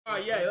Oh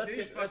yeah,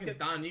 let's get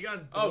done. You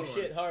guys. Oh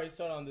shit, hurry,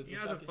 hold on. You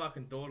guys are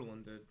fucking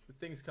dawdling, dude. The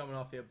thing's coming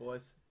off here,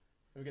 boys.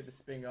 Let me get the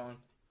spin going.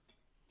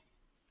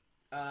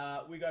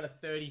 We got a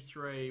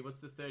 33.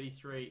 What's the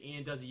 33?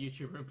 Ian does a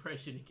YouTuber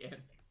impression again.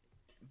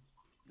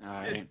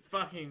 Alright. Just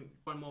fucking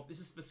one more. This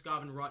is for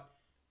Scarvin Rot.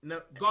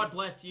 No, God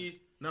bless you.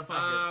 No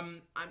fuck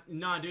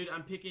no, dude,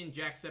 I'm picking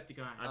JackSepticEye.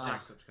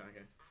 JackSepticEye,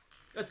 okay.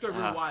 Let's go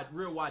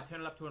real wide.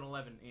 Turn it up to an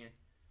 11, Ian.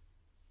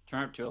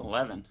 Turn up to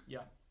 11. Yeah.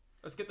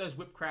 Let's get those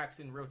whip cracks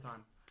in real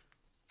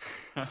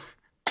time.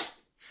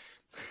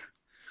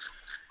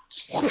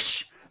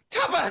 Whoosh!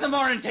 Top of the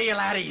morning to you,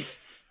 laddies.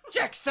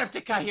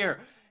 JackSepticEye here.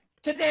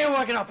 Today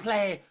we're gonna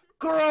play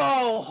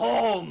Grow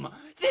Home.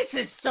 This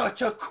is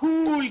such a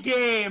cool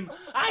game.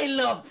 I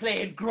love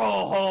playing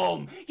Grow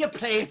Home. You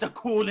play as a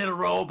cool little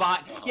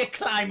robot. You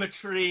climb a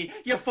tree.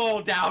 You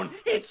fall down.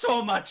 It's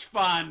so much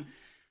fun.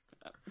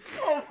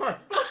 Oh my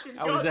fucking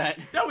god. How was that?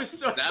 That was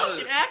so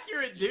fucking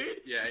accurate, dude.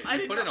 Yeah,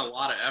 you put in a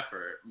lot of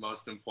effort,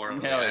 most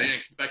importantly. Yeah. I didn't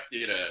expect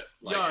you to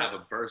have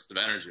a burst of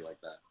energy like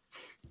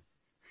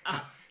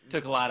that.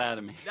 Took a lot out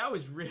of me. That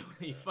was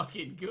really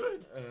fucking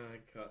good.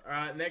 God.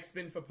 Alright, next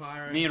spin for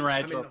Pyro. Me and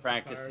Ragdoll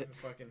practice it.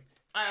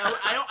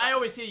 I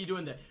always hear you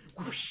doing the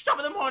whoosh, top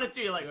of the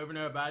monitor, like over and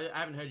over about it. I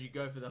haven't heard you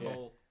go for the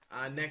whole.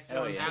 Next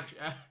Hell one.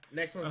 yeah.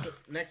 Next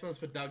one's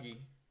for Dougie.